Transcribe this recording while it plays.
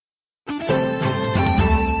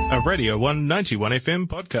a Radio 191 FM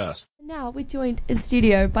podcast. Now we're joined in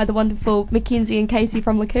studio by the wonderful Mackenzie and Casey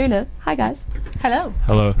from Lacuna. Hi guys. Hello.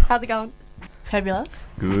 Hello. How's it going? Fabulous.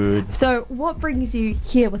 Good. So what brings you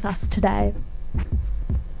here with us today?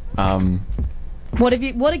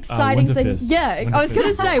 What exciting things? Winterfest. Yeah, I was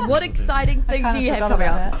going to say, what exciting things do you have coming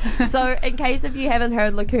up? So, in case if you haven't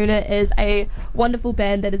heard, Lacuna is a wonderful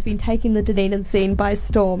band that has been taking the Dunedin scene by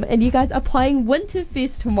storm, and you guys are playing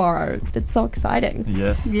Winterfest tomorrow. That's so exciting.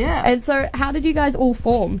 Yes. Yeah. And so, how did you guys all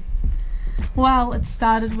form? Well, it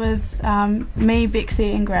started with me,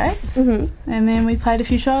 Bexy, and Grace, and then we played a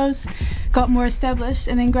few shows, got more established,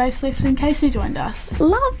 and then Grace left and Casey joined us.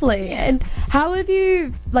 Lovely. And how have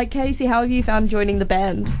you, Casey, how have you found joining the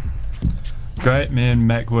band? Great. Me and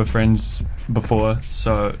Mac were friends before,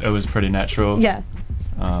 so it was pretty natural. Yeah.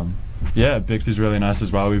 Bixie's really nice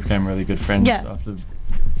as well. We became really good friends after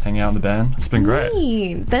hanging out in the band. It's been great.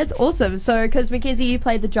 Neat. That's awesome. So, because Mackenzie, you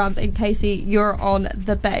played the drums, and Casey, you're on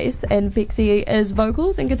the bass, and Bexy is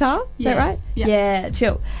vocals and guitar. Is that right? Yeah. Yeah,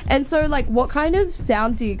 chill. And so, what kind of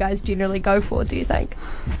sound do you guys generally go for, do you think?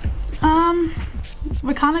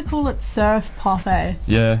 We kind of call it surf pop, eh?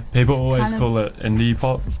 Yeah, people It's always kind of- call it indie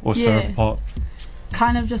pop or surf pop.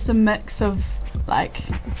 Kind of just a mix of,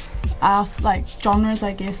 our, genres,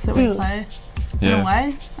 I guess, that we play. In a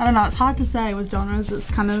way. I don't know, it's hard to say with genres. It's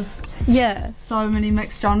kind of so many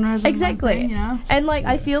mixed genres. Exactly. And, you know? And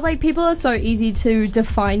I feel like people are so easy to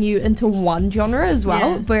define you into one genre as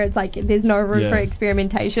well, where it's there's no room for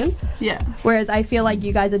experimentation. Yeah. Whereas I feel like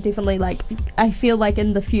you guys are definitely I feel like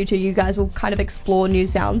in the future you guys will kind of explore new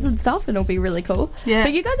sounds and stuff, and it'll be really cool. Yeah.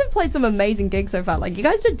 But you guys have played some amazing gigs so far. You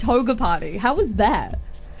guys did Toga Party. How was that?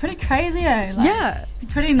 Pretty crazy, eh? Yeah.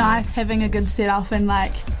 Pretty nice having a good setup and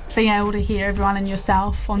being able to hear everyone and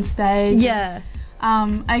yourself on stage. Yeah.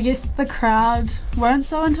 I guess the crowd weren't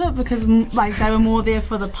so into it because they were more there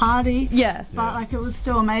for the party. Yeah. But it was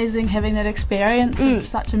still amazing having that experience of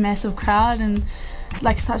such a massive crowd and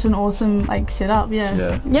such an awesome setup.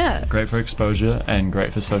 Yeah. Great for exposure and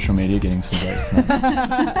great for social media, getting some great snaps.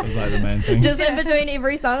 That was the main thing. Just in between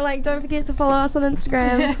every song, don't forget to follow us on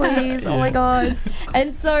Instagram, please. Oh my god.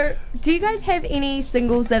 And so, do you guys have any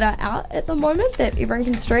singles that are out at the moment that everyone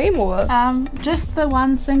can stream, or? Just the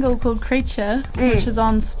one single called Creature, which is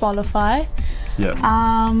on Spotify. Yeah.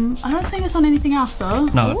 I don't think it's on anything else though.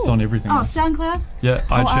 No, it's on everything. Oh, else. SoundCloud? Yeah,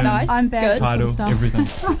 iTunes, nice. I'm bad Good. at Tidal, some stuff. everything.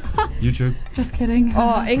 YouTube. Just kidding.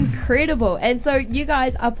 Oh, incredible. And so you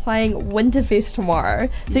guys are playing Winterfest tomorrow.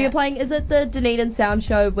 So you're playing, is it the Dunedin Sound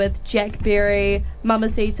Show with Jack Berry,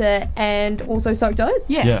 Mamacita, and also Soaked Oats?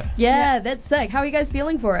 Yeah. That's sick. How are you guys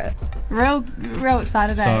feeling for it? Real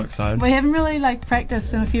excited. So excited. We haven't really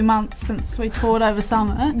practiced in a few months since we toured over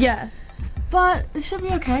summer. Yeah. But it should be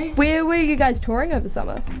okay. Where were you guys touring over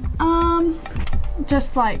summer?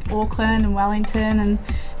 Just Auckland and Wellington, and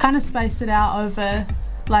kind of spaced it out over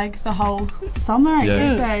the whole summer, I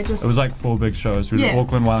guess. It was 4 big shows. We did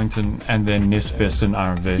Auckland, Wellington, and then Nest Fest and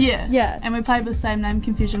R&V. Yeah. And we played with the same name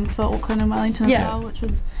Confusion for Auckland and Wellington as well, which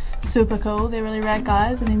was super cool. They're really rad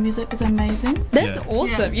guys, and their music is amazing. That's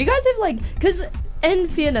awesome. You guys have because in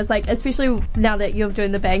fairness, especially now that you're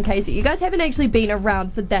doing the band, Casey, you guys haven't actually been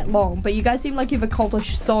around for that long, but you guys seem like you've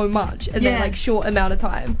accomplished so much in that short amount of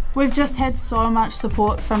time. We've just had so much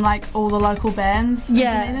support from all the local bands in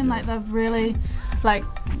Dunedin. They've really they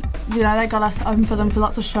got us open for them for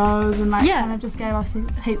lots of shows, and kind of just gave us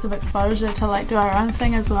heaps of exposure to do our own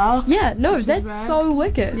thing as well. Yeah, no, that's so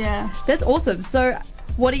wicked. Yeah. That's awesome. So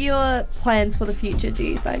what are your plans for the future, do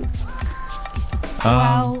you think?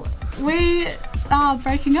 Well, we are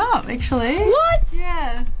breaking up, actually. What?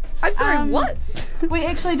 Yeah. I'm sorry, what? We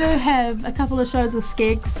actually do have a couple of shows with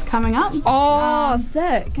Skegs coming up. Oh,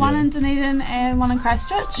 sick. One in Dunedin and one in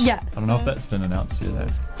Christchurch. Yeah. I don't know if that's been announced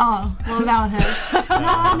yet. Oh, well now it has. no,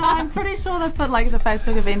 I'm pretty sure they put the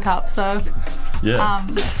Facebook event up, so Yeah.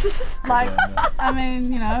 I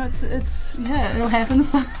mean, it's it'll happen.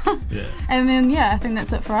 So. Yeah. And then I think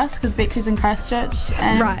that's it for us because Betsy's in Christchurch,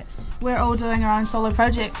 and we're all doing our own solo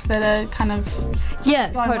projects that are kind of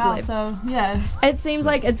going totally. well. So it seems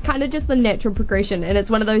like it's kind of just the natural progression, and it's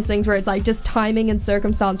one of those things where it's just timing and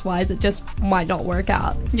circumstance wise, it just might not work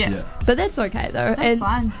out. Yeah. But that's okay though. That's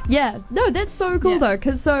fine. Yeah, no, that's so cool though.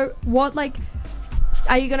 Because so what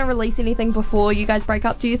are you gonna release anything before you guys break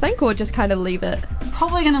up? Do you think, or just kind of leave it?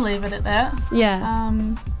 Probably gonna leave it at that. Yeah.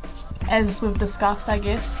 As we've discussed, I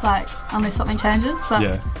guess, unless something changes.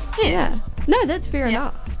 But yeah. No, that's fair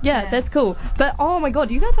enough. Yeah, that's cool. But oh my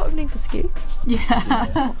god, you guys are opening for Ski?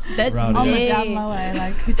 Yeah. That's on the down low way,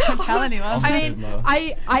 like don't tell anyone. I mean,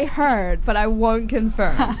 I heard, but I won't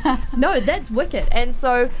confirm. No, that's wicked. And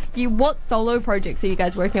so, what solo projects are you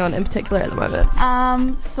guys working on in particular at the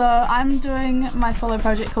moment? So I'm doing my solo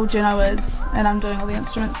project called Juno Is, and I'm doing all the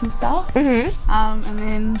instruments and stuff. Mm-hmm. And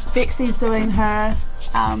then Bexy's doing her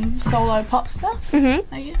solo pop stuff, I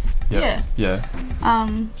guess. Yep. Yeah.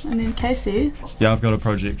 And then Casey. Yeah, I've got a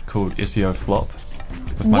project called SEO Flop.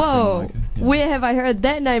 Whoa, where have I heard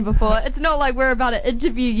that name before? It's not like we're about to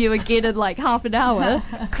interview you again in like half an hour.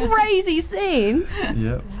 Crazy scenes.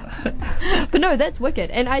 Yep. But no, that's wicked.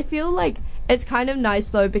 And I feel like it's kind of nice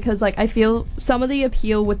though, because like I feel some of the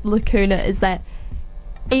appeal with Lacuna is that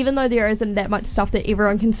even though there isn't that much stuff that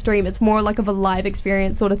everyone can stream, it's more like of a live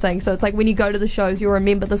experience sort of thing. So it's like when you go to the shows, you'll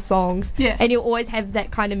remember the songs, and you'll always have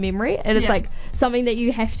that kind of memory, and it's like something that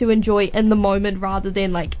you have to enjoy in the moment rather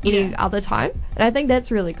than like any other time. And I think that's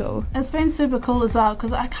really cool. It's been super cool as well,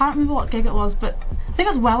 because I can't remember what gig it was, but I think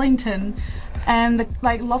it was Wellington, and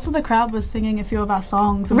lots of the crowd was singing a few of our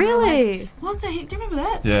songs. And really? We were like, what the heck? Do you remember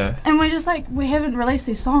that? Yeah. And we're just like, we haven't released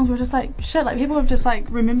these songs. We're just like, shit, like people have just like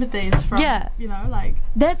remembered these from, you know, like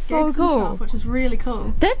that's so cool, stuff, which is really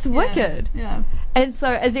cool. That's wicked. Yeah. And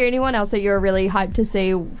so, is there anyone else that you're really hyped to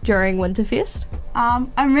see during Winterfest?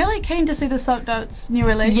 I'm really keen to see the Soaked Oats new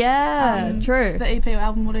release. Yeah, true. The EP or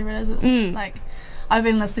album, whatever it is. It's like, I've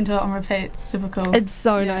been listening to it on repeat. It's super cool. It's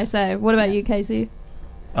so nice, eh? What about you, Casey?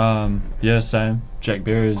 Yeah, same. Jack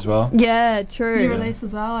Berry as well. Yeah, true. New release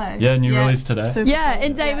as well, eh? Yeah, new release today. Super cool.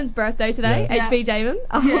 And Damon's birthday today. HB Damon.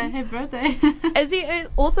 Yeah, happy birthday. Is there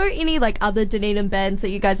also any like other Dunedin bands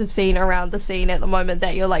that you guys have seen around the scene at the moment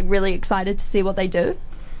that you're like really excited to see what they do?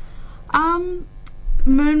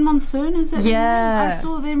 Moon Monsoon, is it? Yeah. I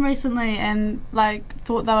saw them recently and like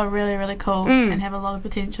thought they were really, really cool and have a lot of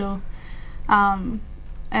potential.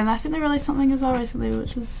 And I think they released something as well recently,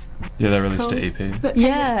 which is they released cool. an EP. But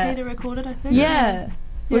Peter recorded, I think.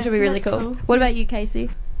 Which would be really cool. What about you, Casey?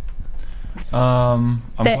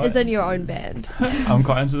 That isn't your own band. I'm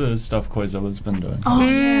quite into the stuff Koizilla's been doing.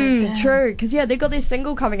 Oh, true. Because they've got their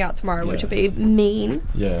single coming out tomorrow, which will be mean.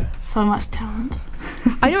 Yeah. So much talent.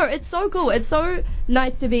 I know, it's so cool. It's so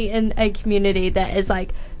nice to be in a community that is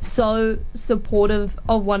like so supportive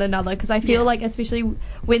of one another, because I feel like especially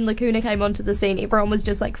when Lacuna came onto the scene, everyone was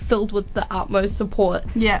just like filled with the utmost support.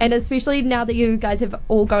 And especially now that you guys have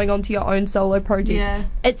all going on to your own solo projects,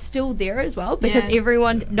 it's still there as well, because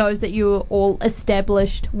everyone knows that you're all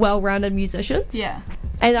established, well-rounded musicians.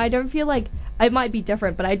 And I don't feel like it might be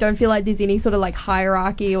different, but I don't feel like there's any sort of like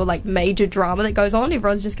hierarchy or like major drama that goes on.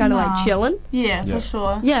 Everyone's just kind of like chilling. For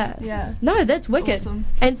sure. No, that's wicked. Awesome.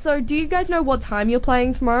 And so, do you guys know what time you're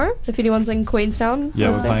playing tomorrow? If anyone's in Queenstown?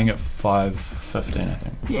 Yeah, we're playing at 5:15, I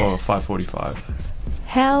think, or 5:45.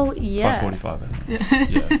 Hell yeah. 5:45, I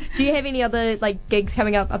think. Do you have any other like gigs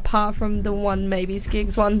coming up apart from the one Maybe's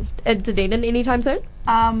gigs one in Dunedin anytime soon?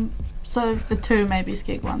 So the two Maybe's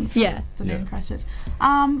gig ones. Dunedin Christchurch.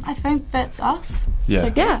 I think that's us.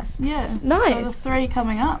 Nice. So the three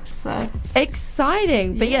coming up. So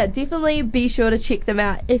exciting. But definitely be sure to check them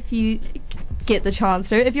out if you get the chance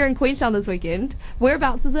to. If you're in Queenstown this weekend,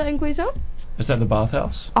 whereabouts is it in Queenstown? It's at the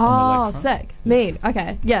Bathhouse. Oh, sick. Mean.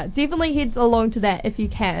 Okay. Yeah, definitely head along to that if you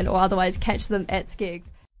can, or otherwise catch them at Skeggs.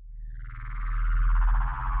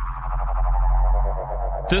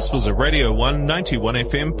 This was a Radio 1 91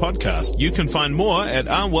 FM podcast. You can find more at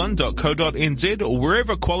r1.co.nz or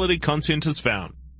wherever quality content is found.